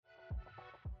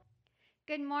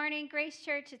Good morning, Grace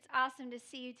Church. It's awesome to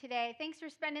see you today. Thanks for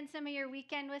spending some of your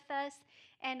weekend with us.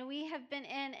 And we have been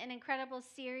in an incredible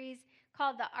series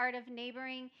called The Art of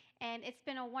Neighboring. And it's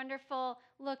been a wonderful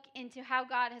look into how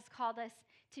God has called us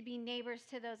to be neighbors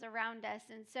to those around us.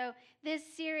 And so this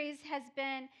series has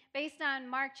been based on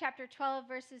Mark chapter 12,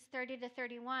 verses 30 to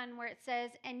 31, where it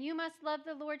says, "And you must love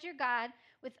the Lord your God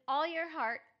with all your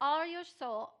heart, all your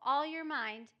soul, all your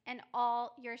mind, and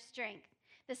all your strength.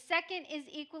 The second is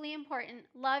equally important: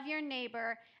 love your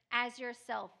neighbor as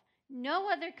yourself.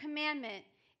 No other commandment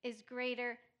is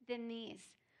greater than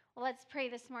these." Well, let's pray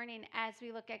this morning as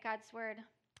we look at God's word.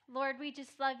 Lord, we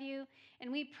just love you,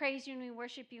 and we praise you, and we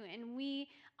worship you, and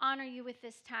we honor you with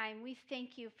this time. We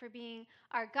thank you for being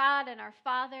our God and our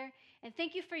Father, and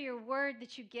thank you for your word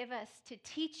that you give us to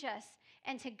teach us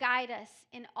and to guide us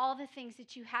in all the things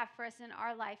that you have for us in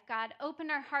our life. God,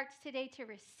 open our hearts today to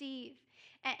receive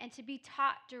and to be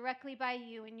taught directly by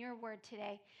you in your word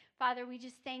today. Father, we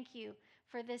just thank you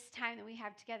for this time that we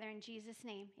have together in Jesus'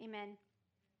 name. Amen.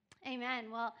 Amen.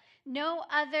 Well, no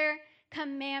other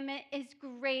commandment is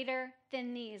greater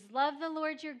than these: love the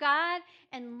Lord your God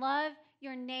and love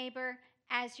your neighbor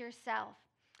as yourself.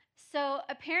 So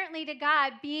apparently to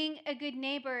God, being a good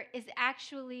neighbor is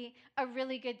actually a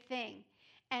really good thing.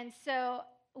 And so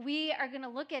we are going to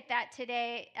look at that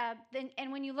today.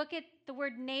 And when you look at the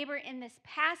word neighbor in this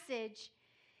passage,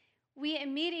 we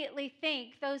immediately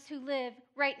think those who live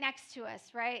right next to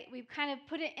us, right? We kind of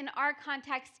put it in our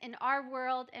context, in our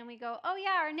world, and we go, oh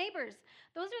yeah, our neighbors.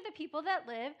 Those are the people that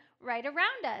live right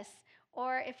around us.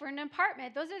 Or if we're in an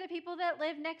apartment, those are the people that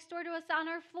live next door to us on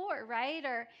our floor, right?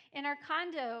 Or in our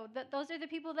condo, those are the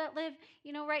people that live,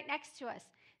 right next to us.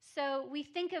 So we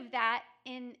think of that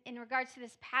in regards to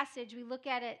this passage. We look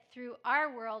at it through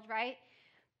our world, right?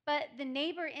 But the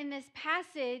neighbor in this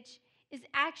passage is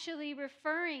actually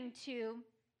referring to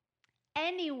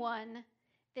anyone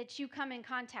that you come in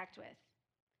contact with.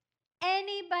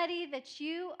 Anybody that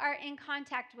you are in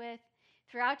contact with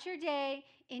throughout your day,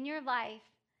 in your life,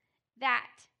 that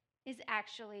is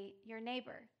actually your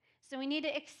neighbor. So we need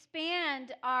to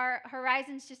expand our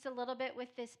horizons just a little bit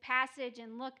with this passage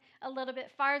and look a little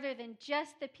bit farther than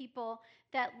just the people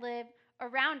that live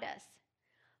around us.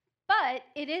 But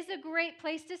it is a great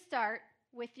place to start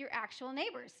with your actual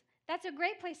neighbors. That's a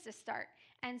great place to start.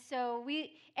 And so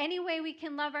any way we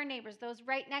can love our neighbors, those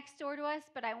right next door to us,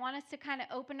 but I want us to kind of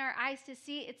open our eyes to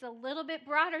see it's a little bit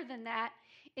broader than that.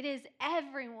 It is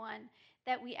everyone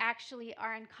that we actually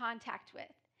are in contact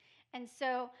with. And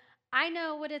so I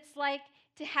know what it's like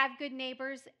to have good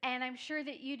neighbors, and I'm sure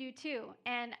that you do too.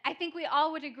 And I think we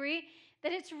all would agree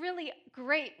that it's really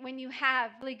great when you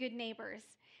have really good neighbors.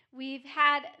 We've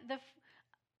had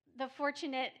the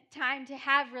fortunate time to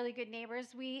have really good neighbors.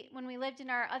 When we lived in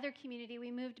our other community,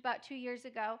 we moved about 2 years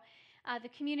ago. The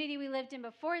community we lived in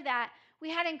before that, we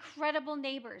had incredible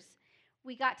neighbors.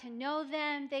 We got to know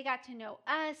them. They got to know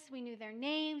us. We knew their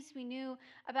names. We knew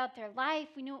about their life.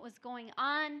 We knew what was going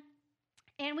on.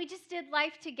 And we just did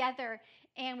life together.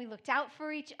 And we looked out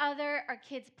for each other. Our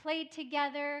kids played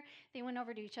together. They went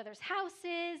over to each other's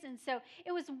houses. And so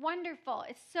it was wonderful.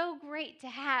 It's so great to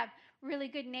have really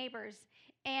good neighbors.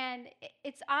 And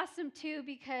it's awesome, too,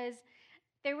 because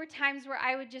there were times where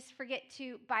I would just forget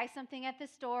to buy something at the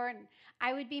store, and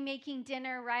I would be making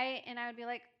dinner, right? And I would be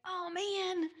like, oh,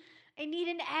 man, I need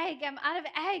an egg. I'm out of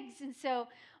eggs. And so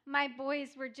my boys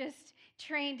were just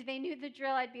trained. They knew the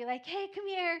drill. I'd be like, hey, come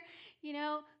here,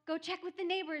 go check with the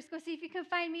neighbors. Go see if you can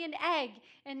find me an egg.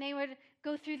 And they would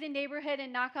go through the neighborhood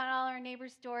and knock on all our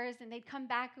neighbors' doors, and they'd come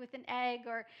back with an egg.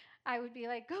 Or I would be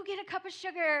like, go get a cup of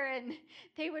sugar. And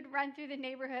they would run through the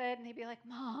neighborhood, and they'd be like,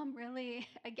 Mom, really?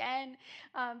 Again?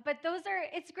 But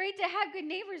it's great to have good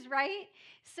neighbors, right?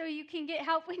 So you can get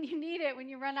help when you need it, when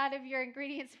you run out of your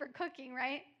ingredients for cooking,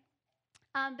 right?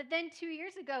 But then 2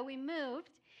 years ago, we moved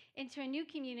into a new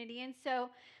community. And so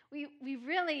we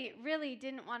really, really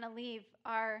didn't want to leave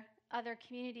our other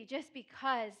community just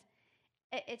because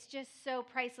it's just so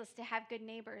priceless to have good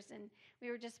neighbors. And we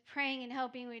were just praying and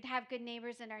hoping we'd have good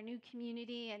neighbors in our new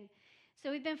community. And so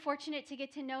we've been fortunate to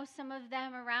get to know some of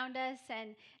them around us,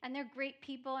 and they're great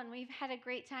people, and we've had a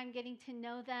great time getting to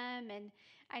know them. And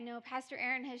I know Pastor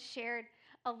Aaron has shared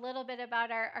a little bit about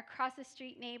our across the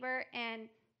street neighbor, and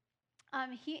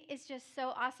he is just so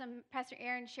awesome. Pastor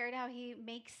Aaron shared how he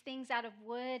makes things out of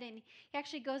wood, and he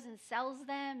actually goes and sells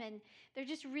them, and they're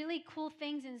just really cool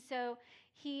things. And so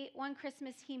one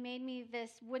Christmas, he made me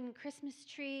this wooden Christmas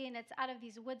tree, and it's out of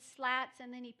these wood slats,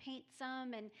 and then he paints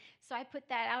them, and so I put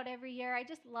that out every year. I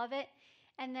just love it.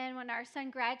 And then when our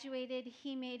son graduated,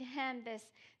 he made him this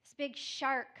big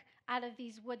shark out of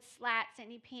these wood slats,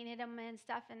 and he painted them and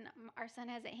stuff, and our son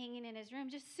has it hanging in his room.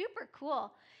 Just super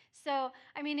cool. So,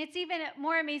 I mean, it's even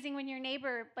more amazing when your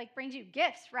neighbor like brings you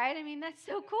gifts, right? I mean, that's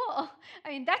so cool. I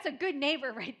mean, that's a good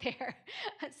neighbor right there.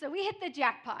 So we hit the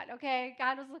jackpot, okay?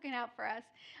 God was looking out for us.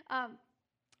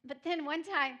 But then one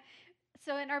time,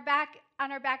 so on our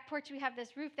back porch, we have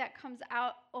this roof that comes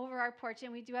out over our porch,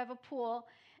 and we do have a pool.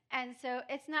 And so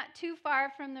it's not too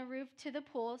far from the roof to the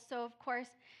pool. So, of course,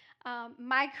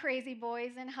 my crazy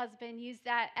boys and husband use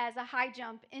that as a high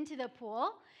jump into the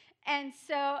pool. And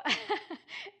so,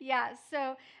 yeah,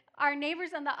 so our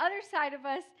neighbors on the other side of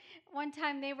us, one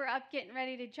time they were up getting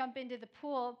ready to jump into the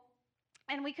pool,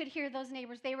 and we could hear those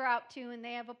neighbors. They were out too, and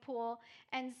they have a pool.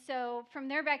 And so from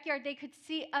their backyard, they could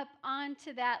see up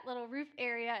onto that little roof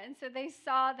area. And so they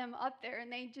saw them up there,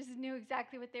 and they just knew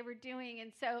exactly what they were doing.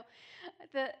 And so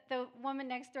the woman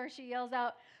next door, she yells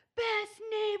out, "Best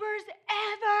neighbors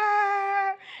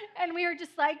ever!" And we were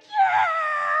just like,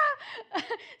 yeah!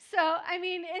 So, I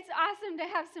mean, it's awesome to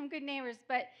have some good neighbors,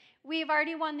 but we've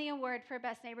already won the award for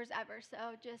best neighbors ever. So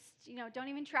just, don't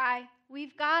even try.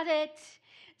 We've got it.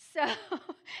 So,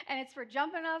 and it's for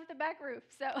jumping off the back roof.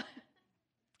 So,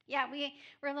 yeah,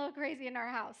 we're a little crazy in our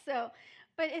house. So,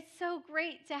 but it's so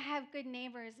great to have good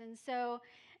neighbors. And so,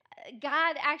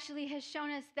 God actually has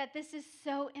shown us that this is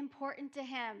so important to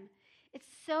Him. It's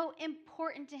so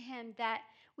important to Him that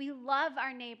we love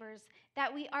our neighbors,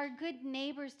 that we are good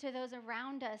neighbors to those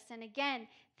around us. And again,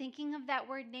 thinking of that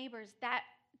word neighbors, that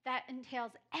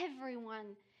entails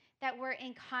everyone that we're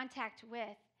in contact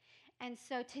with. And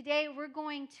so today we're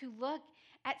going to look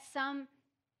at some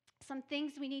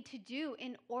things we need to do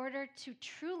in order to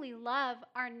truly love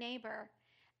our neighbor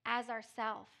as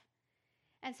ourselves.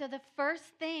 And so the first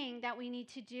thing that we need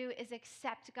to do is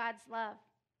accept God's love.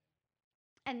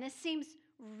 And this seems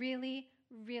really,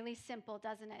 really simple,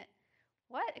 doesn't it?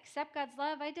 What? Accept God's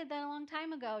love? I did that a long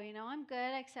time ago. I'm good.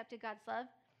 I accepted God's love.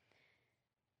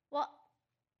 Well,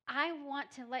 I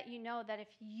want to let you know that if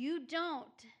you don't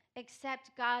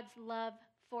accept God's love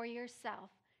for yourself,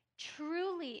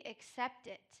 truly accept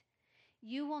it,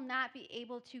 you will not be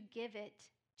able to give it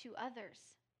to others.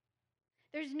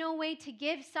 There's no way to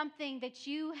give something that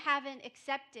you haven't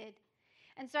accepted.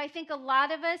 And so I think a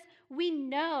lot of us, we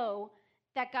know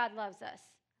that God loves us.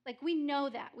 Like, we know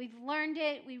that. We've learned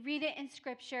it. We read it in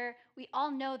Scripture. We all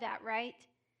know that, right?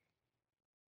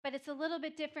 But it's a little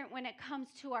bit different when it comes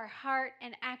to our heart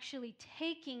and actually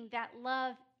taking that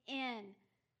love in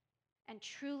and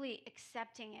truly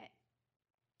accepting it.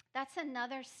 That's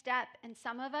another step. And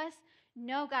some of us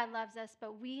know God loves us,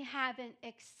 but we haven't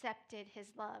accepted His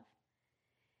love.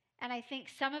 And I think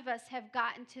some of us have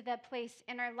gotten to that place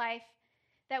in our life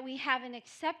that we haven't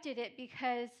accepted it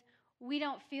because we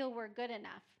don't feel we're good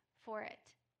enough for it.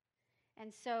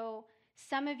 And so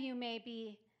some of you may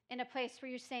be in a place where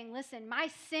you're saying, listen, my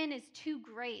sin is too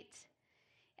great.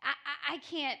 I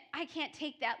can't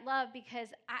take that love because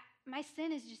my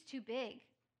sin is just too big.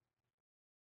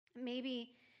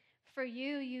 Maybe for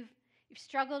you, you've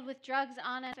struggled with drugs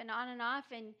on and off,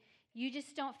 and you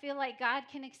just don't feel like God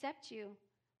can accept you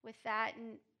with that.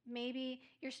 And maybe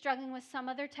you're struggling with some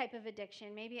other type of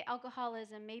addiction, maybe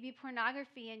alcoholism, maybe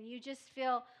pornography, and you just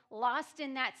feel lost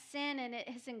in that sin and it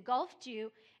has engulfed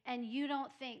you, and you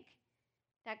don't think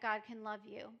that God can love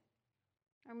you.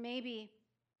 Or maybe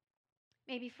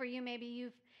for you, maybe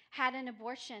you've had an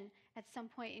abortion at some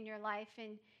point in your life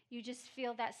and you just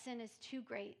feel that sin is too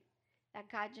great, that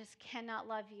God just cannot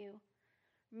love you.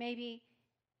 Maybe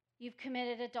you've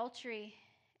committed adultery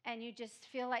and you just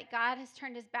feel like God has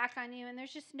turned His back on you and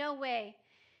there's just no way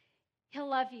He'll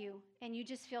love you, and you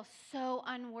just feel so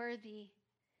unworthy.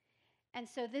 And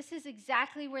so this is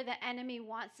exactly where the enemy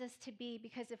wants us to be,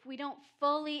 because if we don't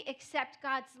fully accept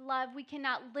God's love, we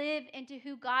cannot live into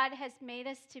who God has made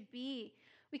us to be.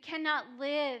 We cannot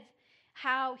live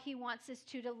how He wants us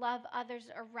to love others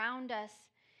around us.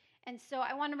 And so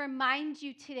I want to remind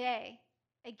you today,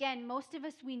 again, most of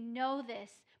us, we know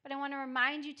this, but I want to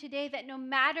remind you today that no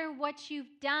matter what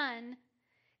you've done,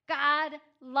 God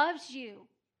loves you.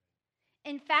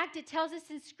 In fact, it tells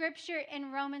us in Scripture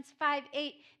in Romans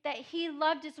 5:8 that He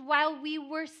loved us while we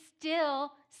were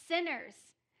still sinners.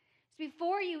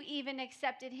 Before you even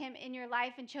accepted Him in your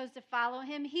life and chose to follow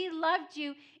Him, He loved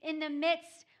you in the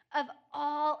midst of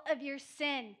all of your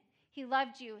sin. He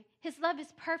loved you. His love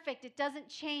is perfect. It doesn't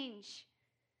change.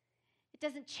 It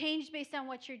doesn't change based on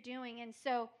what you're doing. And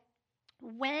so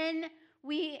when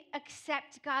we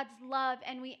accept God's love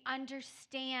and we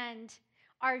understand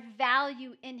our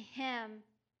value in Him,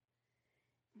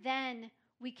 then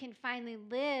we can finally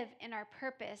live in our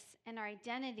purpose and our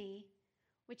identity,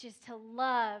 which is to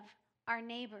love our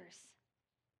neighbors.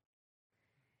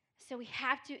 So we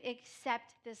have to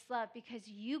accept this love because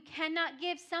you cannot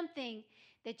give something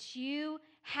that you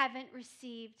haven't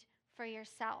received for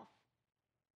yourself.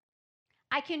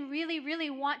 I can really, really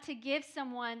want to give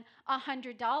someone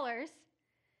 $100,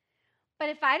 but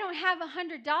if I don't have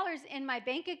 $100 in my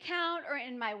bank account or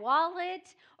in my wallet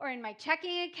or in my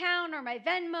checking account or my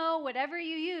Venmo, whatever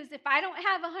you use, if I don't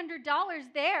have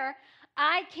 $100 there,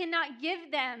 I cannot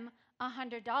give them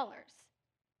 $100.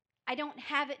 I don't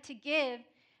have it to give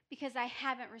because I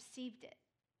haven't received it.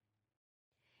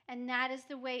 And that is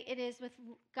the way it is with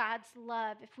God's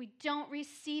love. If we don't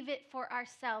receive it for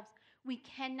ourselves, we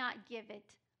cannot give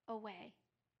it away.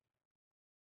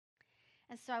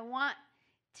 And so I want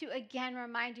to again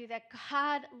remind you that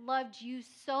God loved you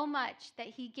so much that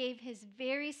he gave his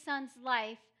very son's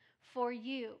life for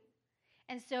you.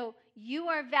 And so you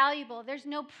are valuable. There's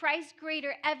no price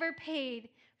greater ever paid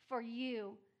for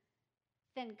you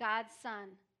than God's son.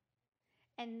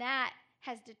 And that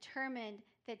has determined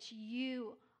that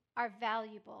you are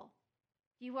valuable.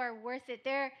 You are worth it.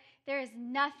 There is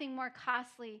nothing more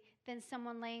costly than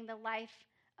someone laying the life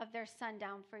of their son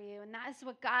down for you. And that is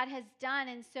what God has done.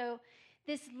 And so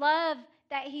this love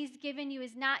that he's given you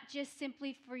is not just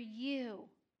simply for you.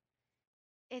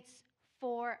 It's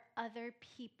for other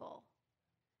people.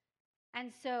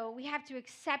 And so we have to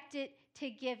accept it to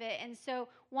give it. And so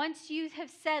once you have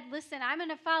said, listen, I'm going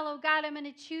to follow God, I'm going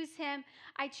to choose him,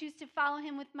 I choose to follow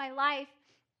him with my life,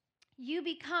 you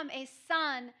become a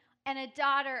son and a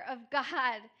daughter of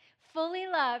God, fully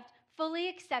loved, fully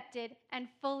accepted, and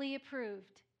fully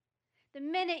approved. The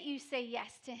minute you say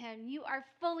yes to him, you are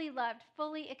fully loved,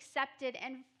 fully accepted,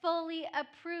 and fully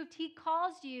approved. He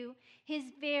calls you his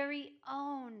very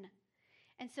own.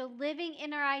 And so living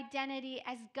in our identity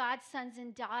as God's sons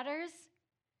and daughters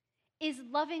is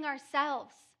loving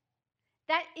ourselves.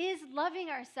 That is loving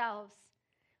ourselves.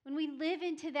 When we live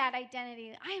into that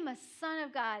identity, I am a son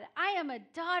of God. I am a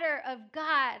daughter of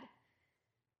God.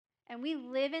 And we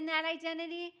live in that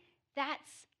identity,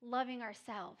 that's loving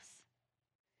ourselves.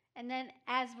 And then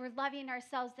as we're loving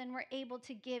ourselves, then we're able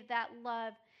to give that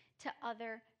love to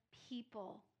other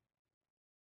people.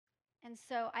 And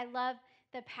so I love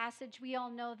the passage. We all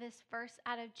know this verse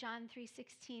out of John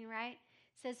 3:16, right?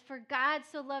 It says, "For God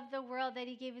so loved the world that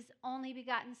he gave his only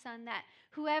begotten son, that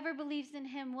whoever believes in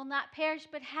him will not perish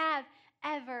but have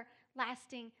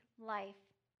everlasting life."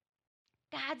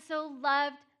 God so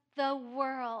loved the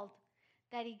world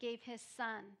that he gave his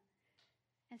son.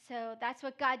 And so that's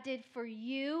what God did for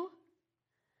you.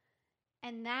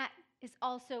 And that is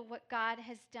also what God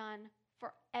has done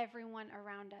for everyone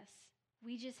around us.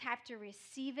 We just have to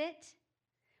receive it.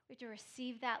 We have to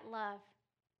receive that love.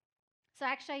 So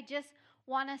actually, I just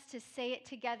want us to say it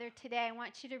together today. I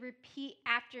want you to repeat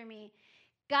after me.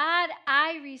 God,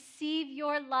 I receive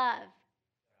your love.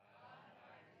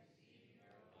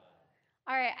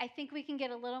 All right, I think we can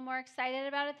get a little more excited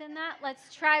about it than that.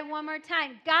 Let's try one more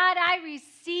time. God, I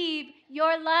receive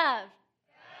your love.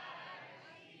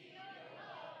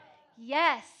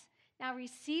 Yes. Now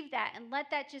receive that and let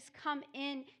that just come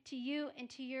in to you and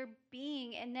to your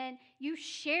being. And then you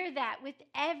share that with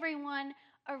everyone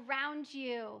around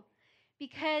you.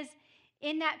 Because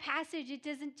in that passage, it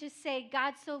doesn't just say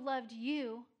God so loved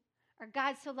you or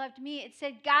God so loved me. It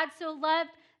said God so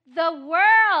loved the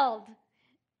world.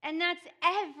 And that's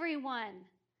everyone.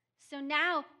 So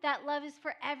now that love is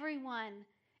for everyone.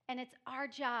 And it's our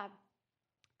job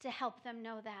to help them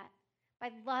know that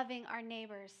by loving our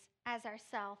neighbors as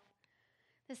ourselves.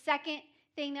 The second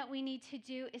thing that we need to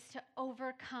do is to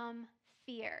overcome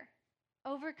fear.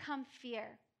 Overcome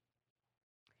fear.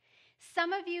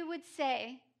 Some of you would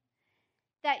say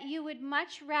that you would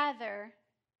much rather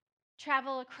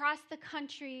travel across the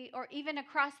country or even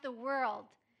across the world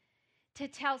to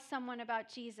tell someone about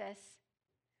Jesus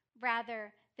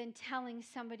rather than telling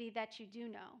somebody that you do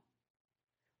know,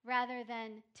 rather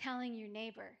than telling your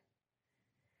neighbor.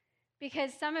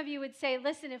 Because some of you would say,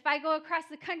 listen, if I go across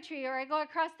the country or I go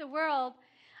across the world,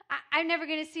 I'm never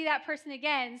going to see that person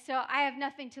again, so I have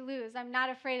nothing to lose. I'm not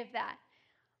afraid of that.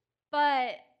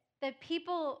 But the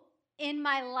people in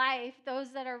my life,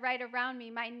 those that are right around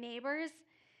me, my neighbors,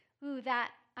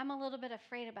 that I'm a little bit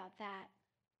afraid about that.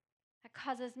 That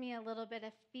causes me a little bit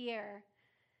of fear.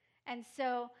 And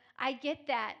so I get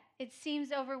that. It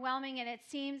seems overwhelming, and it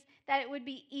seems that it would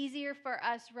be easier for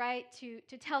us, right, to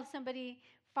tell somebody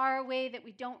far away that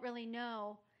we don't really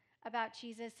know about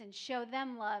Jesus and show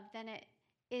them love than it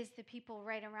is the people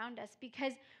right around us.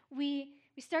 Because we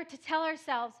start to tell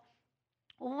ourselves,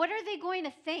 well, what are they going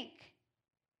to think?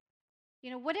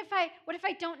 You know, what if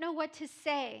I don't know what to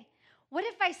say? What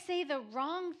if I say the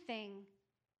wrong thing?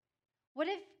 What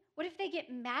if they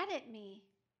get mad at me?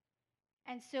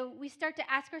 And so we start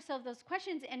to ask ourselves those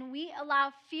questions, and we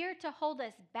allow fear to hold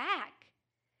us back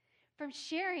from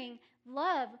sharing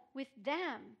love with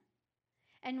them.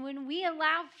 And when we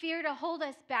allow fear to hold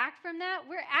us back from that,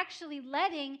 we're actually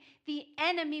letting the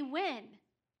enemy win.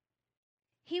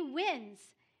 He wins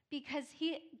because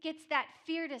he gets that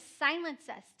fear to silence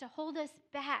us, to hold us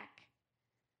back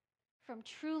from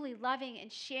truly loving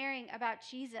and sharing about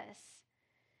Jesus.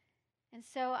 And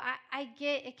so I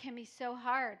get it can be so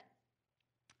hard.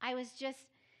 I was just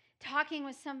talking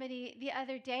with somebody the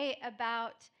other day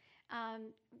about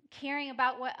caring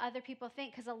about what other people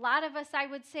think, because a lot of us, I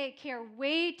would say, care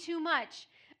way too much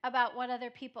about what other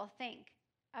people think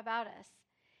about us.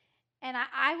 And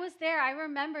I was there. I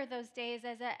remember those days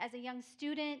as a young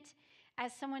student,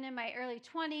 as someone in my early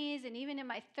 20s, and even in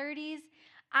my 30s.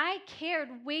 I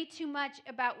cared way too much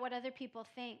about what other people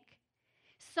think.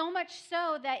 So much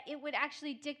so that it would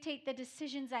actually dictate the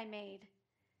decisions I made.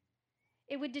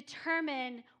 It would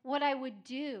determine what I would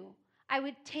do. I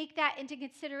would take that into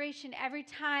consideration every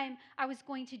time I was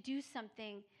going to do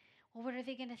something. Well, what are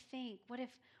they going to think? What if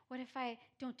I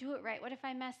don't do it right? What if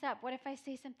I mess up? What if I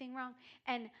say something wrong?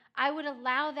 And I would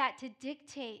allow that to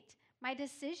dictate my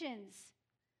decisions.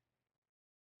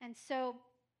 And so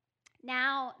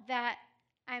now that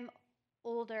I'm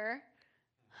older,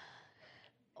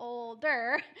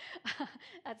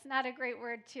 that's not a great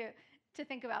word to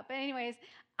think about. But anyways,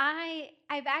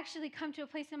 I've actually come to a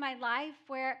place in my life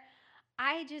where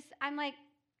I'm like,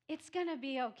 it's going to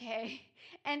be okay.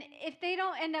 And if they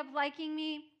don't end up liking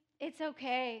me, it's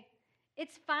okay.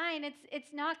 It's fine.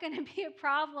 It's not going to be a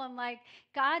problem. Like,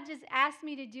 God just asked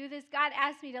me to do this. God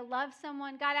asked me to love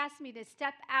someone. God asked me to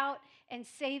step out and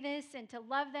say this and to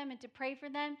love them and to pray for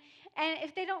them. And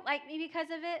if they don't like me because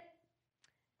of it,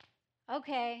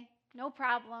 okay, no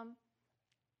problem.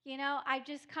 You know, I've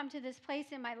just come to this place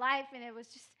in my life, and it was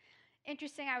just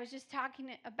interesting. I was just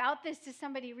talking about this to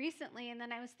somebody recently, and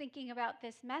then I was thinking about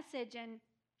this message and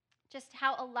just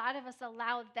how a lot of us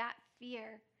allow that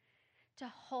fear to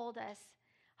hold us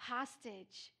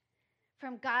hostage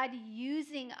from God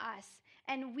using us.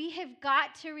 And we have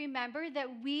got to remember that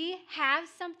we have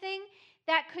something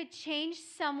that could change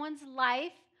someone's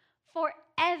life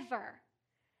forever.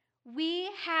 We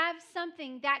have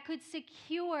something that could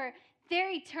secure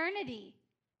their eternity.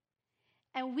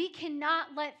 And we cannot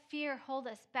let fear hold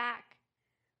us back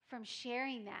from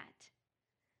sharing that,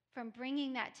 from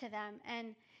bringing that to them.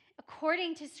 And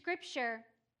according to Scripture,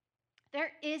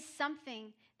 there is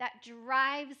something that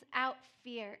drives out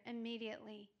fear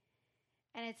immediately.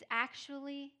 And it's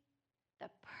actually the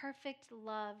perfect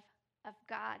love of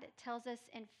God. It tells us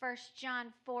in 1 John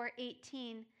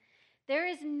 4:18, there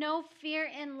is no fear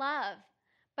in love,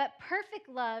 but perfect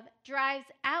love drives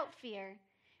out fear,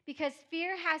 because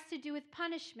fear has to do with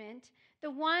punishment.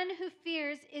 The one who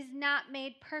fears is not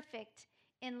made perfect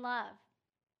in love.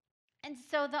 And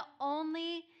so the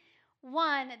only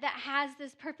one that has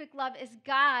this perfect love is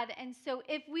God. And so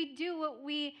if we do what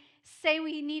we say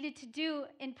we needed to do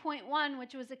in point 1,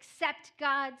 which was accept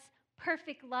God's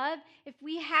perfect love, if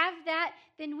we have that,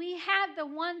 then we have the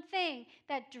one thing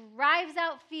that drives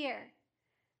out fear,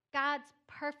 God's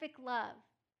perfect love.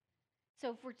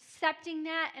 So if we're accepting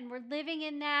that and we're living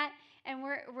in that and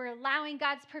we're allowing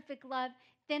God's perfect love,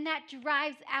 then that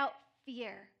drives out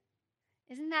fear.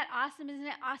 Isn't that awesome? Isn't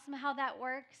it awesome how that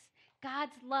works?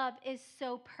 God's love is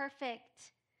so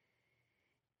perfect.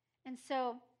 And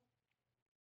so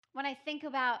when I think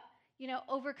about,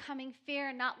 overcoming fear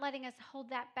and not letting us hold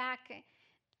that back,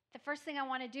 the first thing I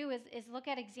want to do is look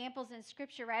at examples in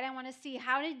Scripture, right? I want to see,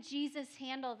 how did Jesus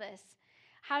handle this?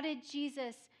 How did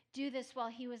Jesus do this while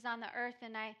he was on the earth?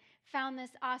 And I found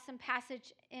this awesome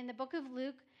passage in the book of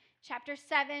Luke, chapter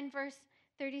 7, verse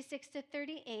 36 to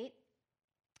 38. It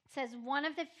says, one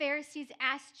of the Pharisees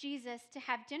asked Jesus to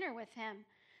have dinner with him.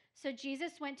 So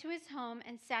Jesus went to his home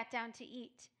and sat down to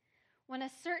eat. When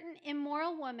a certain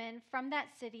immoral woman from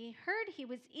that city heard he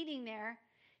was eating there,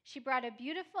 she brought a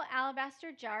beautiful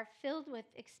alabaster jar filled with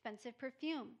expensive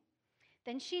perfume.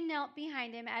 Then she knelt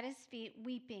behind him at his feet,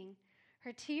 weeping.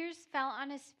 Her tears fell on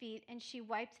his feet, and she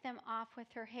wiped them off with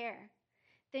her hair.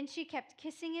 Then she kept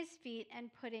kissing his feet and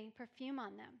putting perfume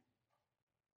on them.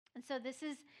 And so this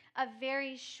is a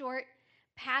very short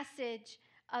passage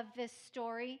of this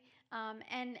story.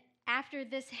 And after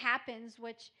this happens,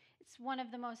 which is one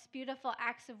of the most beautiful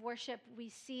acts of worship we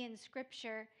see in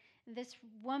Scripture, this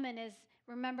woman is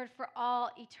remembered for all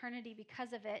eternity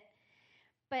because of it.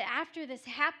 But after this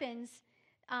happens,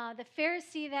 the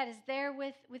Pharisee that is there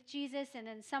with Jesus, and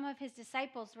then some of his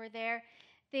disciples were there,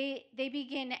 they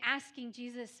begin asking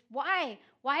Jesus, why?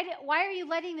 Why are you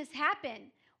letting this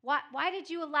happen? Why did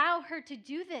you allow her to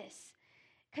do this?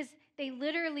 Because they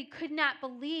literally could not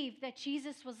believe that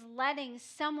Jesus was letting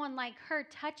someone like her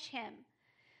touch him,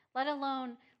 let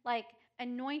alone like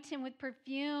anoint him with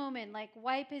perfume and like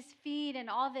wipe his feet and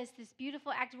all this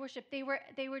beautiful act of worship. They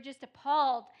were just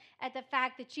appalled at the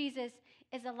fact that Jesus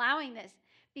is allowing this,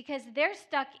 because they're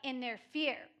stuck in their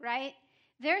fear, right?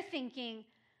 They're thinking,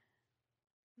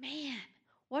 man,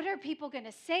 what are people going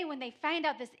to say when they find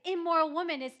out this immoral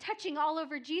woman is touching all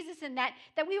over Jesus, and that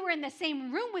we were in the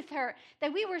same room with her,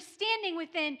 that we were standing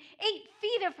within 8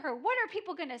 feet of her? What are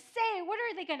people going to say? What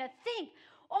are they going to think?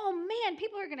 Oh man,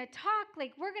 people are going to talk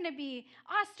like we're going to be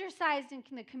ostracized in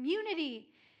the community.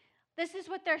 This is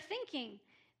what they're thinking.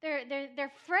 They're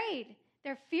afraid.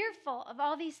 They're fearful of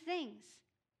all these things.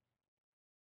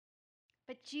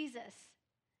 But Jesus,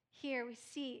 here we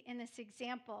see in this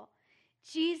example,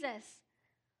 Jesus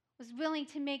was willing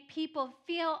to make people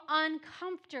feel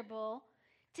uncomfortable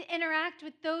to interact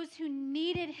with those who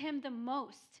needed him the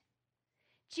most.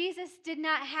 Jesus did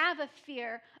not have a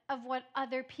fear of what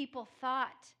other people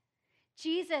thought.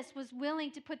 Jesus was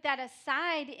willing to put that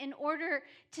aside in order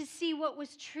to see what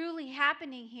was truly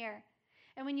happening here.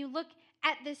 And when you look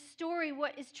at this story,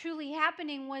 what is truly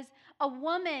happening was a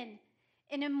woman,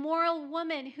 an immoral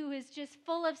woman who is just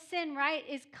full of sin, right,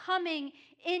 is coming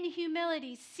in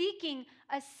humility, seeking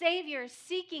a Savior,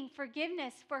 seeking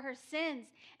forgiveness for her sins.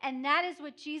 And that is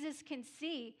what Jesus can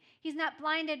see. He's not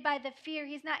blinded by the fear.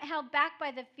 He's not held back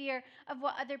by the fear of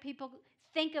what other people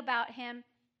think about him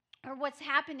or what's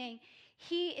happening.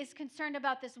 He is concerned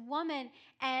about this woman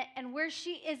and where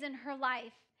she is in her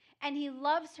life. And he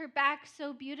loves her back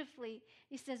so beautifully.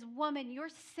 He says, woman, your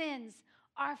sins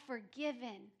are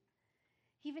forgiven.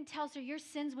 He even tells her, your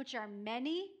sins, which are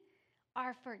many,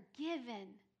 are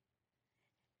forgiven.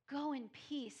 Go in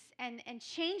peace, and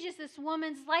changes this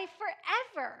woman's life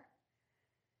forever.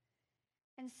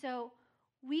 And so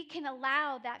we can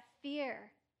allow that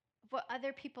fear of what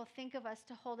other people think of us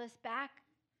to hold us back.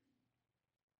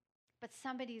 But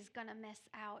somebody's going to miss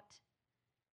out.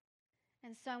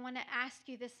 And so I want to ask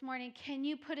you this morning, can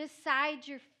you put aside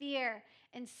your fear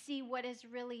and see what is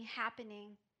really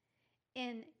happening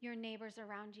in your neighbors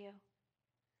around you?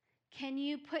 Can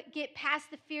you get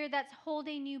past the fear that's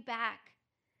holding you back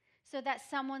so that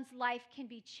someone's life can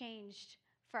be changed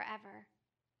forever?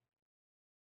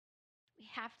 We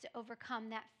have to overcome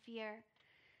that fear.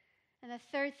 And the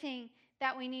third thing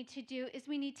that we need to do is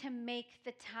we need to make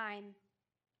the time.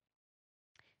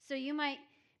 So you might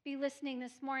be listening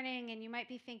this morning and you might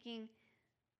be thinking,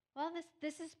 well,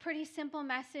 this is pretty simple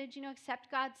message,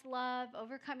 accept God's love,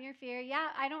 overcome your fear. Yeah,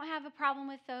 I don't have a problem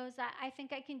with those. I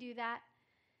think I can do that.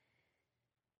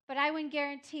 But I would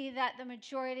guarantee that the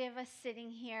majority of us sitting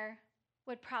here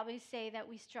would probably say that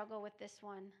we struggle with this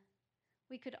one.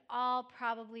 We could all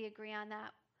probably agree on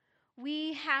that.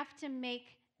 We have to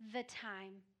make the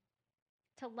time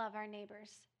to love our neighbors.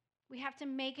 We have to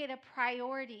make it a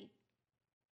priority.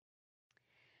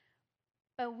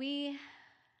 But we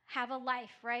have a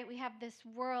life, right? We have this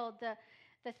world,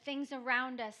 the things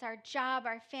around us, our job,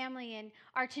 our family, and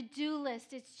our to-do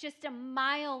list. It's just a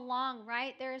mile long,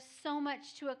 right? There is so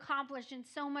much to accomplish and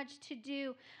so much to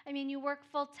do. I mean, you work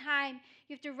full time.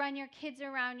 You have to run your kids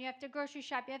around. You have to grocery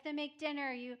shop. You have to make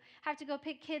dinner. You have to go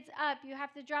pick kids up. You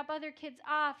have to drop other kids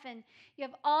off. And you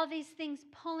have all these things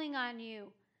pulling on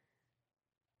you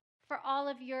for all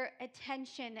of your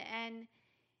attention. And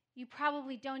you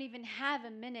probably don't even have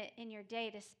a minute in your day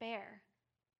to spare.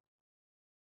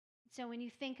 So when you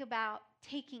think about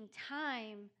taking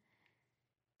time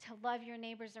to love your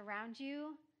neighbors around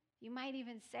you, you might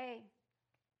even say,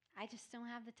 I just don't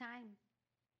have the time.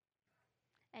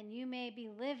 And you may be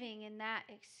living in that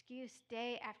excuse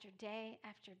day after day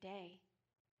after day.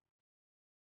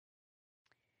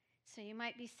 So you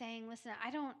might be saying, listen,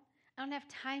 I don't have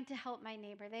time to help my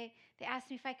neighbor. They asked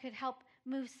me if I could help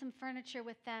move some furniture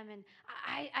with them, and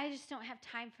I just don't have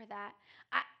time for that.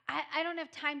 I don't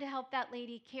have time to help that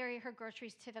lady carry her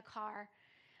groceries to the car.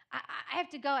 I have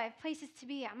to go. I have places to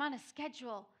be. I'm on a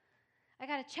schedule. I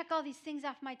got to check all these things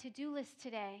off my to-do list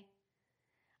today.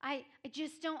 I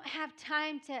just don't have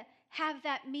time to have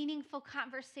that meaningful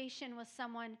conversation with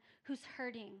someone who's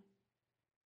hurting.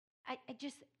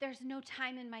 There's no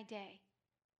time in my day.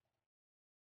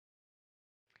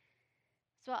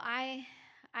 So I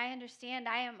understand.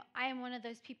 I am one of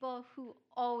those people who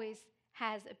always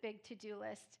has a big to-do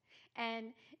list. And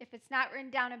if it's not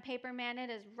written down on paper, man, it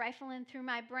is rifling through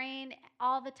my brain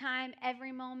all the time,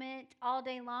 every moment, all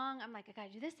day long. I'm like, I got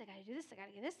to do this, I got to do this, I got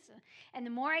to get this. And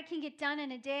the more I can get done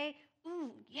in a day,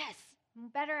 ooh, yes,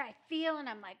 better I feel, and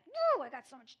I'm like, woo, I got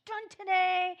so much done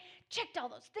today. Checked all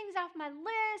those things off my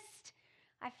list.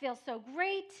 I feel so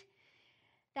great.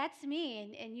 That's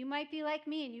me, and you might be like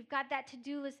me, and you've got that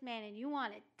to-do list, man, and you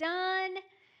want it done.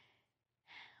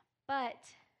 But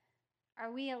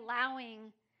are we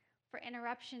allowing for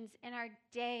interruptions in our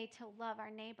day to love our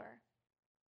neighbor?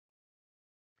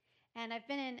 And I've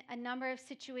been in a number of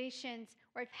situations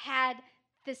where I've had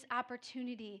this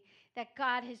opportunity that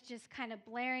God has just kind of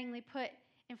blaringly put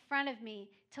in front of me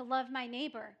to love my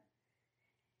neighbor.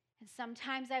 And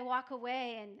sometimes I walk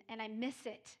away and I miss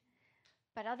it.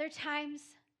 But other times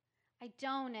I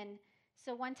don't. And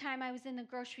so one time I was in the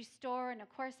grocery store, and of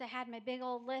course I had my big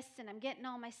old list, and I'm getting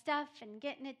all my stuff and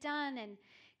getting it done, and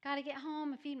got to get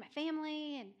home and feed my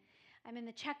family. And I'm in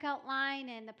the checkout line,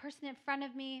 and the person in front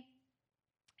of me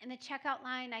in the checkout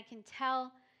line, I can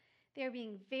tell they're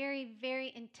being very,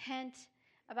 very intent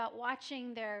about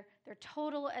watching their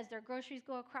total as their groceries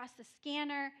go across the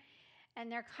scanner,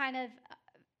 and they're kind of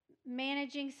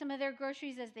managing some of their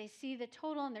groceries as they see the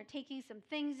total, and they're taking some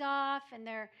things off, and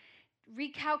they're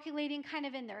recalculating kind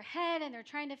of in their head, and they're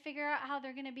trying to figure out how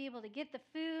they're going to be able to get the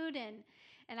food.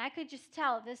 And I could just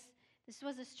tell this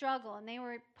was a struggle, and they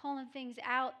were pulling things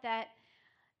out that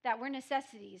were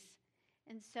necessities.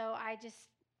 And so I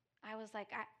was like,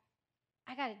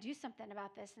 I got to do something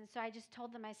about this. And so I just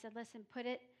told them, I said, listen, put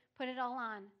it all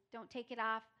on. Don't take it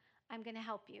off. I'm going to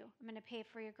help you. I'm going to pay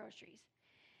for your groceries.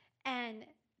 And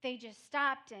they just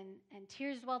stopped, and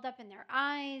tears welled up in their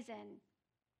eyes, and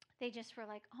they just were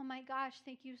like, oh my gosh,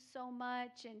 thank you so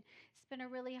much. And it's been a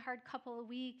really hard couple of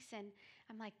weeks. And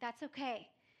I'm like, that's okay.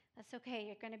 That's okay.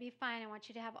 You're going to be fine. I want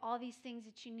you to have all these things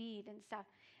that you need and stuff.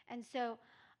 And so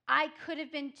I could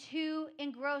have been too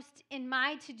engrossed in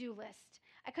my to-do list.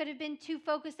 I could have been too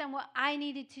focused on what I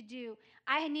needed to do.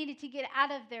 I needed to get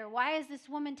out of there. Why is this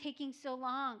woman taking so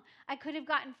long? I could have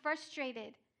gotten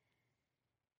frustrated,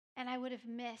 and I would have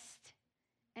missed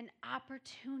an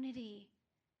opportunity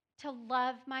to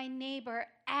love my neighbor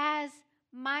as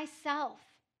myself.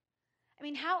 I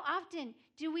mean, how often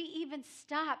do we even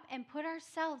stop and put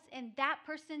ourselves in that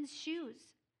person's shoes?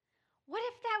 What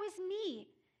if that was me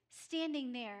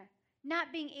standing there,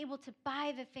 not being able to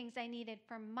buy the things I needed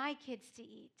for my kids to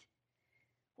eat?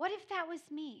 What if that was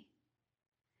me?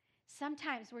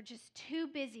 Sometimes we're just too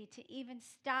busy to even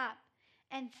stop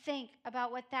and think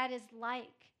about what that is like.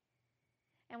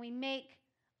 And we make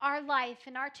our life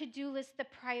and our to-do list the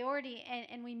priority,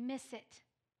 and we miss it.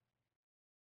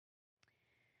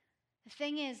 The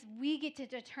thing is, we get to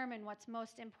determine what's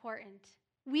most important.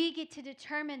 We get to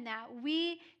determine that.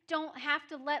 We don't have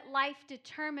to let life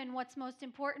determine what's most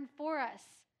important for us.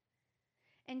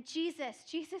 And Jesus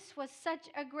was such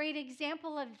a great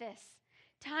example of this.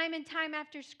 Time and time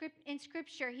after in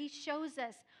Scripture, he shows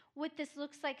us what this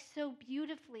looks like so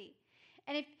beautifully.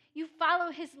 And if you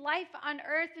follow his life on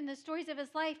earth and the stories of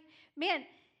his life, man,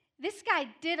 this guy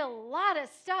did a lot of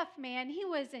stuff, man. He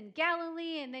was in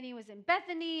Galilee, and then he was in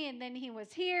Bethany, and then he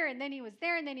was here, and then he was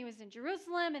there, and then he was in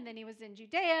Jerusalem, and then he was in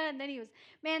Judea, and then he was,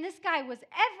 man, this guy was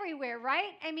everywhere,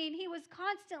 right? I mean, he was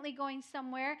constantly going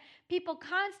somewhere. People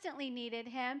constantly needed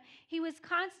him. He was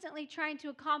constantly trying to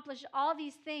accomplish all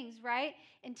these things, right?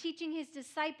 And teaching his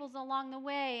disciples along the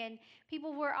way, and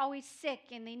people were always sick,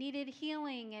 and they needed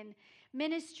healing and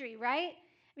ministry, right?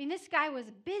 I mean, this guy was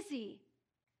busy.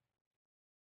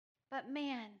 But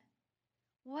man,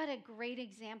 what a great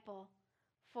example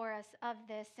for us of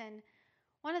this. And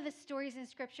one of the stories in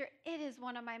Scripture, it is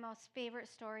one of my most favorite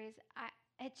stories.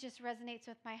 It just resonates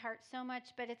with my heart so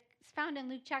much, but it's found in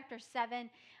Luke chapter 7.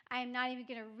 I am not even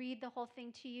going to read the whole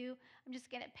thing to you. I'm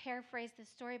just going to paraphrase the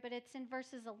story, but it's in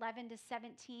verses 11 to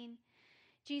 17.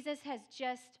 Jesus has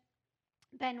just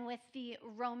been with the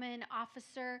Roman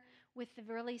officer with the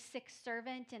really sick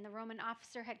servant, and the Roman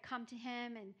officer had come to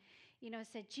him and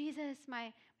said, Jesus,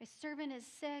 my servant is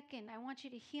sick, and I want you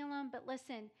to heal him. But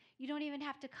listen, you don't even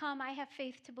have to come. I have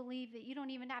faith to believe that you don't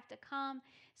even have to come.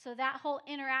 So that whole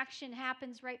interaction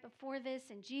happens right before this,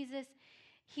 and Jesus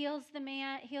heals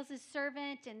his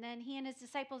servant, and then he and his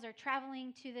disciples are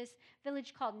traveling to this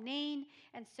village called Nain.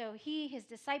 And so his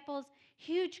disciples,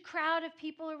 huge crowd of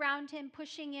people around him,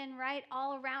 pushing in right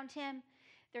all around him.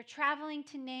 They're traveling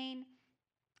to Nain.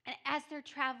 And as they're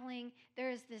traveling, there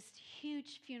is this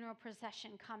huge funeral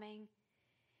procession coming.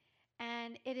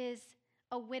 And it is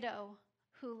a widow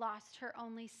who lost her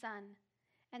only son.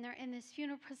 And they're in this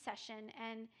funeral procession.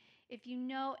 And if you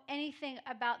know anything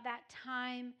about that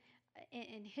time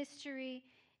in history,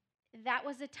 that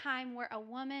was a time where a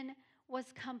woman was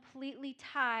completely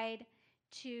tied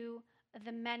to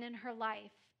the men in her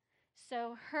life.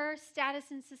 So her status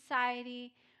in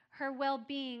society, her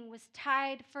well-being was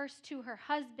tied first to her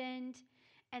husband,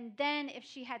 and then if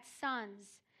she had sons.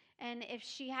 And if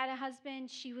she had a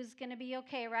husband, she was going to be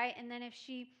okay, right? And then if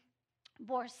she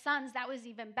bore sons, that was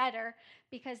even better,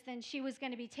 because then she was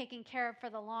going to be taken care of for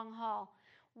the long haul.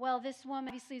 Well, this woman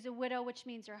obviously is a widow, which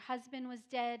means her husband was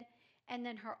dead, and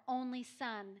then her only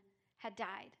son had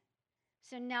died.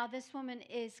 So now this woman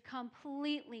is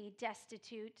completely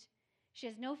destitute. She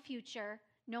has no future,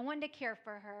 no one to care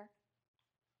for her.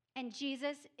 And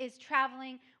Jesus is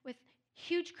traveling with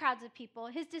huge crowds of people,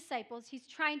 his disciples. He's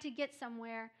trying to get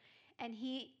somewhere, and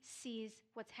he sees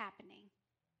what's happening.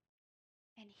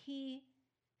 And he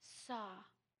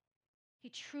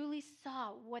truly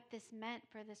saw what this meant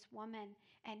for this woman,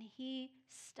 and he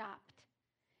stopped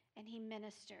and he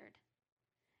ministered.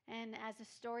 And as the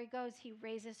story goes, he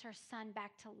raises her son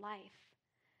back to life.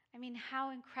 I mean,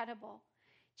 how incredible.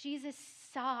 Jesus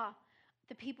saw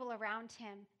the people around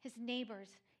him, his neighbors.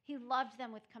 He loved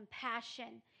them with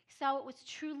compassion. He saw what was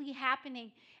truly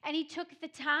happening, and he took the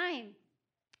time.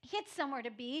 He had somewhere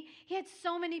to be. He had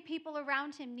so many people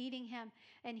around him needing him,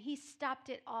 and he stopped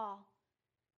it all.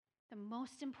 The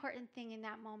most important thing in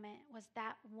that moment was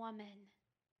that woman,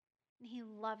 and he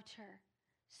loved her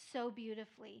so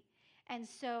beautifully. And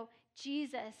so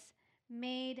Jesus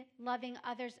made loving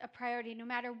others a priority. No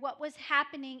matter what was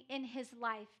happening in his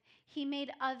life, he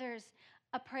made others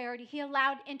a priority. He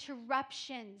allowed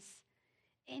interruptions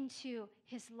into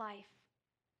his life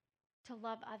to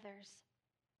love others.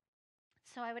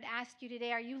 So I would ask you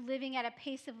today, are you living at a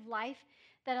pace of life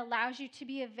that allows you to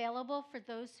be available for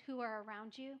those who are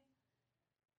around you?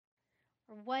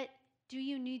 Or what do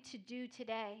you need to do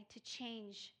today to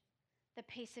change the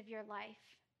pace of your life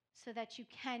so that you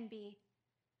can be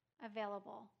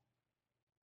available?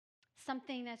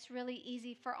 Something that's really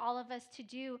easy for all of us to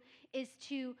do is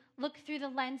to look through the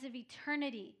lens of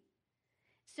eternity.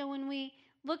 So when we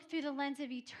look through the lens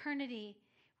of eternity,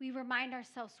 we remind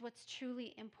ourselves what's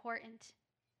truly important.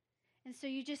 And so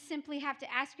you just simply have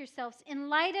to ask yourselves, in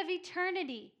light of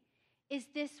eternity, is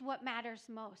this what matters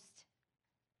most?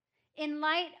 In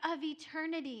light of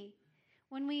eternity,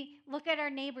 when we look at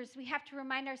our neighbors, we have to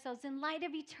remind ourselves, in light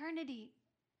of eternity,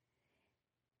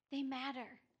 they matter.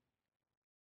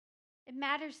 It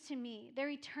matters to me. Their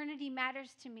eternity matters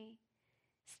to me.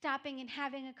 Stopping and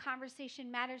having a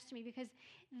conversation matters to me because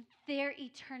their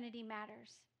eternity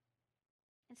matters.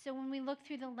 And so when we look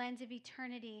through the lens of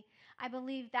eternity, I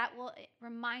believe that will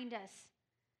remind us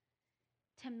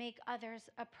to make others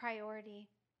a priority.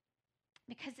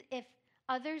 Because if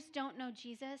others don't know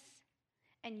Jesus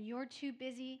and you're too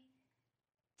busy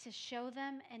to show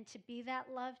them and to be that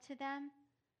love to them,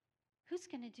 who's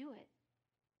going to do it?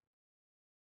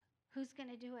 Who's going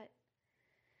to do it?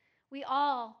 We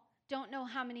all don't know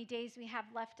how many days we have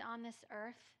left on this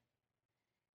earth.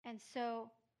 And so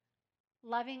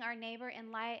loving our neighbor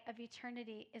in light of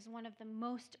eternity is one of the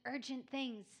most urgent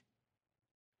things,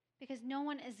 because no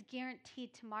one is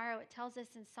guaranteed tomorrow. It tells us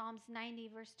in Psalms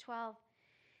 90, verse 12,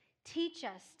 teach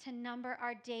us to number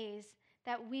our days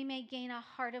that we may gain a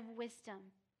heart of wisdom.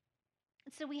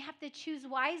 And so we have to choose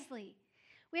wisely.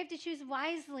 We have to choose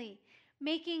wisely,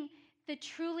 making the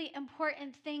truly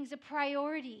important things a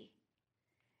priority.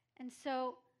 And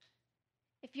so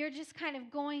if you're just kind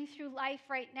of going through life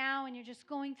right now and you're just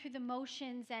going through the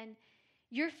motions and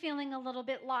you're feeling a little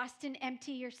bit lost and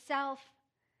empty yourself,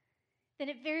 then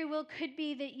it very well could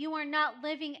be that you are not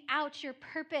living out your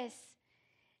purpose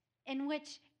in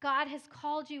which God has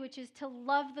called you, which is to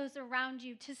love those around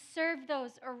you, to serve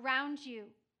those around you.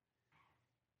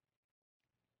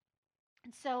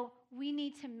 And so we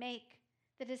need to make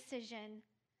the decision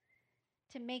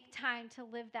to make time to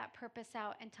live that purpose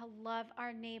out and to love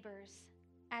our neighbors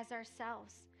as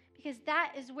ourselves, because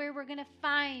that is where we're going to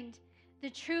find the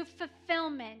true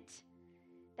fulfillment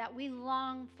that we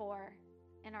long for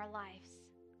in our lives.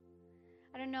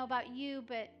 I don't know about you,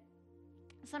 but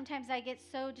sometimes I get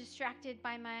so distracted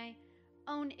by my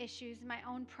own issues, my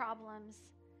own problems,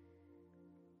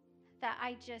 that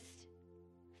I just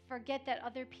forget that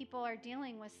other people are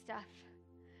dealing with stuff.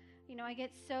 You know, I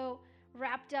get so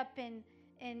wrapped up in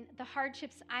the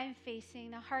hardships I'm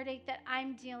facing, the heartache that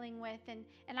I'm dealing with, and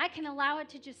I can allow it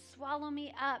to just swallow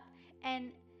me up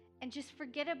and just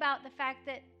forget about the fact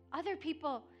that other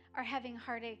people are having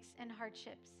heartaches and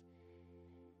hardships.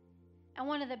 And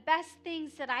one of the best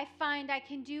things that I find I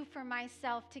can do for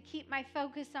myself to keep my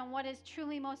focus on what is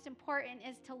truly most important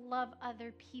is to love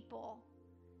other people,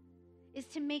 is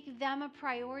to make them a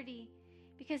priority,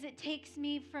 because it takes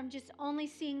me from just only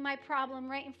seeing my problem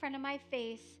right in front of my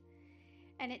face,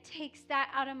 and it takes that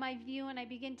out of my view, and I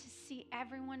begin to see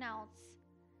everyone else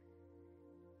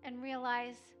and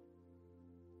realize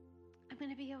I'm going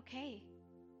to be okay.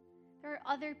 There are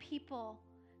other people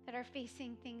that are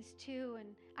facing things too, and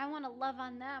I want to love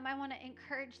on them. I want to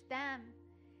encourage them,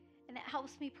 and it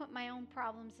helps me put my own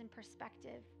problems in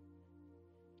perspective.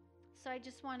 So I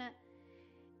just want to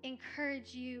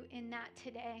encourage you in that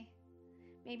today.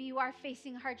 Maybe you are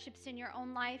facing hardships in your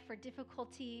own life or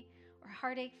difficulty or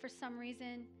heartache for some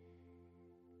reason.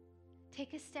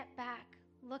 Take a step back.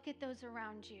 Look at those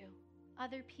around you.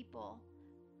 Other people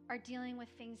are dealing with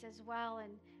things as well,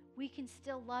 and we can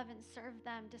still love and serve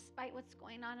them despite what's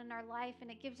going on in our life, and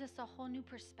it gives us a whole new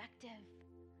perspective.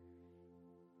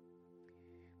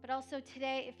 But also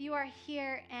today, if you are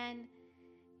here and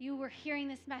you were hearing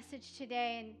this message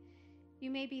today, and you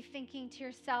may be thinking to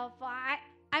yourself, well,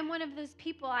 I'm one of those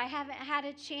people. I haven't had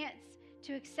a chance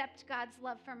to accept God's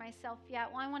love for myself yet.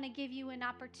 Well, I want to give you an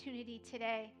opportunity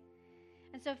today.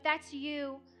 And so if that's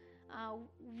you,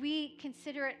 we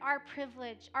consider it our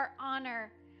privilege, our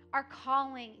honor, our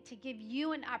calling to give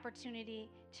you an opportunity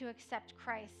to accept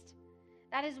Christ.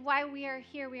 That is why we are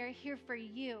here. We are here for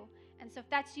you. And so if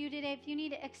that's you today, if you need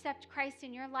to accept Christ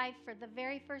in your life for the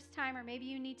very first time, or maybe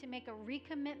you need to make a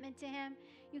recommitment to him,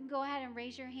 you can go ahead and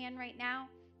raise your hand right now.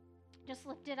 Just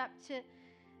lift it up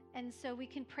and so we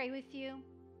can pray with you.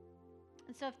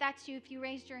 And so if that's you, if you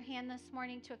raised your hand this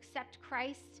morning to accept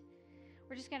Christ,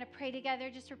 we're just going to pray together.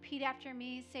 Just repeat after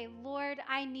me. Say, Lord,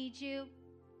 I need you.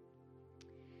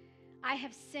 I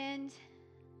have sinned,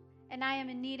 and I am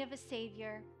in need of a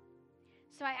Savior.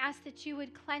 So I ask that you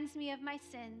would cleanse me of my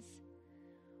sins,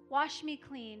 wash me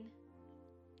clean,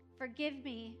 forgive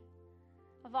me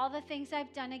of all the things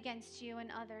I've done against you and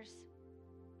others.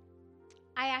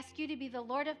 I ask you to be the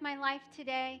Lord of my life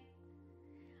today.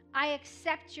 I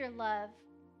accept your love.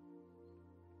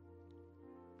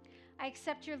 I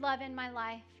accept your love in my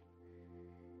life.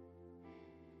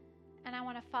 And I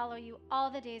want to follow you all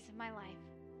the days of my life.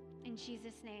 In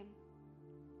Jesus' name.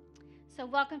 So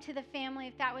welcome to the family.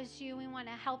 If that was you, we want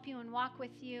to help you and walk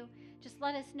with you. Just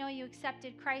let us know you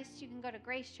accepted Christ. You can go to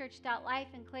gracechurch.life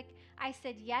and click I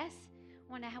said yes.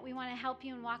 We want to help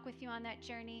you and walk with you on that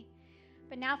journey.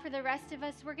 But now for the rest of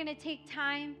us, we're going to take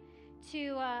time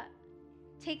to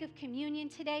take of communion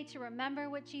today to remember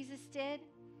what Jesus did.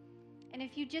 And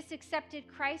if you just accepted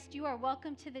Christ, you are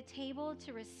welcome to the table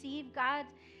to receive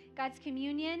God's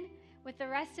communion with the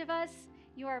rest of us.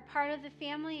 You are part of the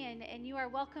family, and you are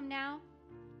welcome now.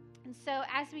 And so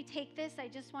as we take this, I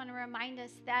just want to remind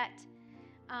us that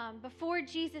before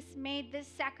Jesus made this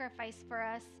sacrifice for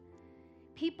us,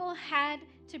 people had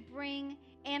to bring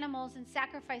animals and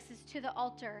sacrifices to the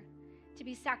altar to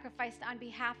be sacrificed on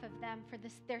behalf of them for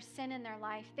their sin in their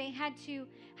life. They had to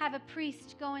have a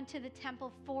priest go into the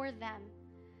temple for them.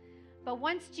 But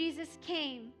once Jesus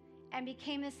came and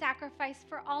became the sacrifice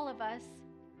for all of us,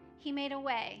 he made a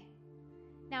way.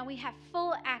 Now we have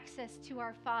full access to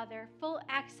our Father, full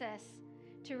access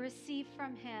to receive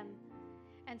from him.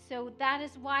 And so that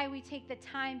is why we take the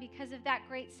time, because of that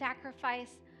great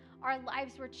sacrifice. Our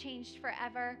lives were changed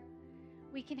forever.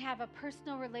 We can have a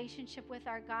personal relationship with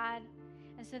our God.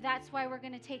 And so that's why we're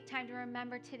going to take time to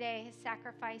remember today his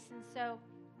sacrifice. And so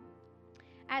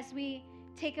as we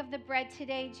take of the bread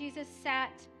today, Jesus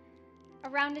sat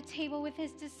around a table with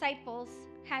his disciples,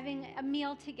 having a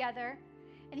meal together.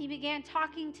 And he began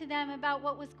talking to them about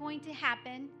what was going to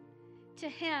happen to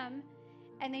him.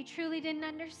 And they truly didn't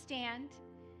understand.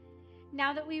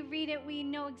 Now that we read it, we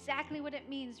know exactly what it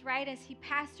means, right? As he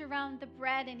passed around the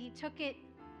bread and he took it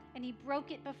and he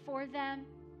broke it before them.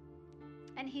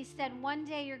 And he said, one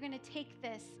day you're going to take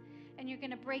this and you're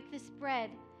going to break this bread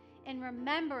in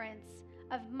remembrance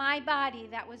of my body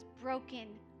that was broken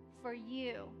for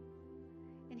you.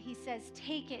 And he says,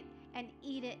 take it and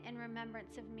eat it in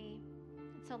remembrance of me.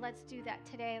 And so let's do that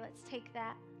today. Let's take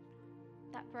that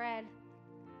bread.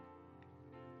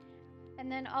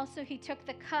 And then also he took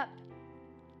the cup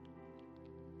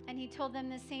and he told them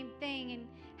the same thing and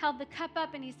held the cup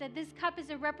up and he said, this cup is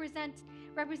a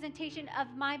representation of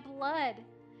my blood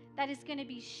that is going to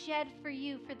be shed for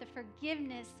you for the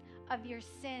forgiveness of your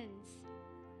sins.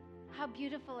 How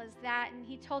beautiful is that? And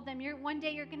he told them, one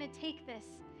day you're going to take this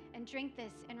and drink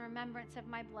this in remembrance of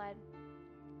my blood.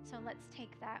 So let's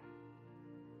take that.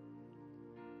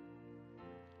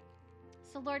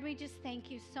 So Lord, we just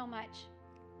thank you so much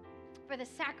for the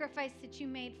sacrifice that you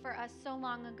made for us so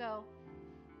long ago,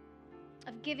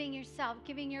 of giving yourself,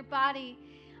 giving your body,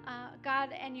 God,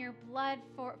 and your blood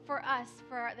for us,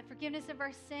 for the forgiveness of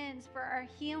our sins, for our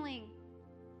healing,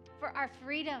 for our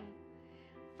freedom,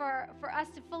 for us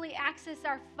to fully access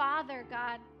our Father,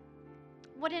 God.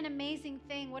 What an amazing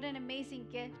thing. What an amazing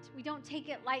gift. We don't take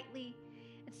it lightly.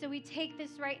 And so we take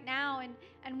this right now,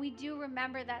 and we do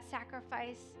remember that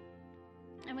sacrifice.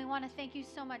 And we want to thank you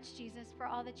so much, Jesus, for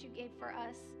all that you gave for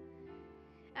us.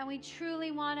 And we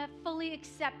truly want to fully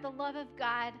accept the love of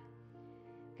God,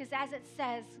 because as it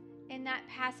says in that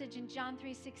passage in John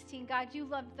 3:16, God, you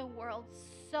loved the world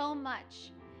so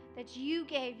much that you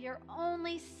gave your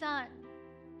only Son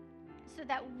so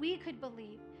that we could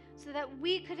believe, so that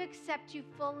we could accept you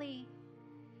fully,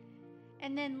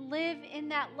 and then live in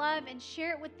that love and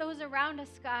share it with those around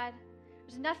us, God.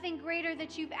 There's nothing greater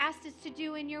that you've asked us to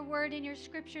do in your word, in your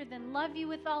scripture, than love you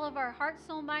with all of our heart,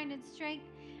 soul, mind, and strength,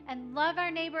 and love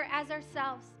our neighbor as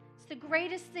ourselves. It's the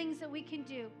greatest things that we can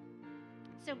do.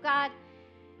 So God,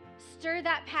 stir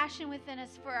that passion within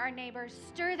us for our neighbors.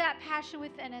 Stir that passion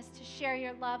within us to share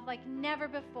your love like never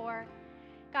before.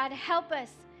 God, help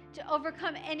us to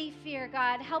overcome any fear,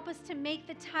 God. Help us to make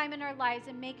the time in our lives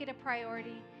and make it a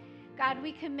priority. God,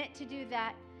 we commit to do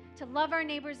that, to love our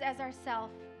neighbors as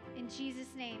ourselves. In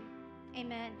Jesus' name,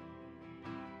 amen.